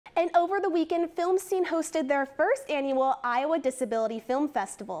And over the weekend, Filmscene hosted their first annual Iowa Disability Film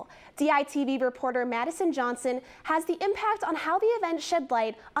Festival. DITV reporter Madison Johnson has the impact on how the event shed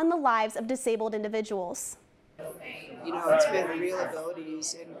light on the lives of disabled individuals. You know, it's been Real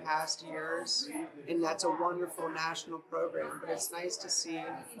Abilities in past years, and that's a wonderful national program, but it's nice to see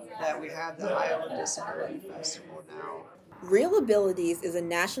that we have the Iowa Disability Festival now. Real Abilities is a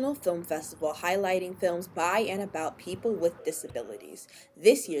national film festival highlighting films by and about people with disabilities.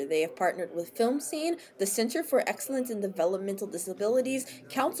 This year, they have partnered with Filmscene, the Center for Excellence in Developmental Disabilities,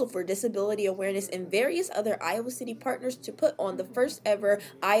 Council for Disability Awareness, and various other Iowa City partners to put on the first ever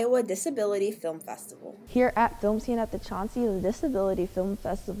Iowa Disability Film Festival. Here at Filmscene at the Chauncey, the Disability Film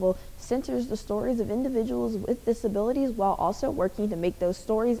Festival centers the stories of individuals with disabilities while also working to make those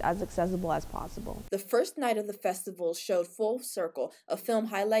stories as accessible as possible. The first night of the festival showed Full Circle, a film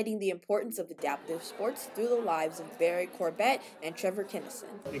highlighting the importance of adaptive sports through the lives of Barry Corbett and Trevor Kinnison.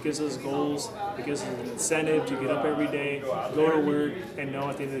 It gives us goals, it gives us an incentive to get up every day, go to work, and know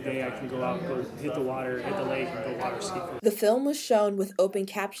at the end of the day I can go out, go hit the water, hit the lake, and go water ski. The film was shown with open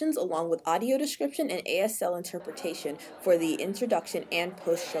captions along with audio description and ASL interpretation for the introduction and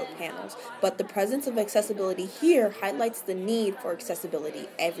post-show panels. But the presence of accessibility here highlights the need for accessibility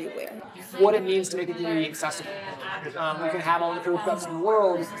everywhere. What it means to make a community accessible. We can have all the career cuts in the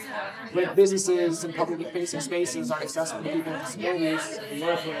world, but businesses and public-facing spaces aren't accessible to people with disabilities,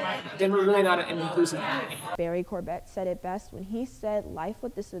 then we're really not an inclusive community. Barry Corbett said it best when he said life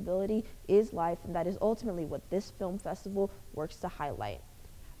with disability is life, and that is ultimately what this film festival works to highlight.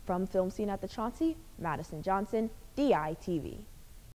 From Filmscene at the Chauncey, Madison Johnson, DITV.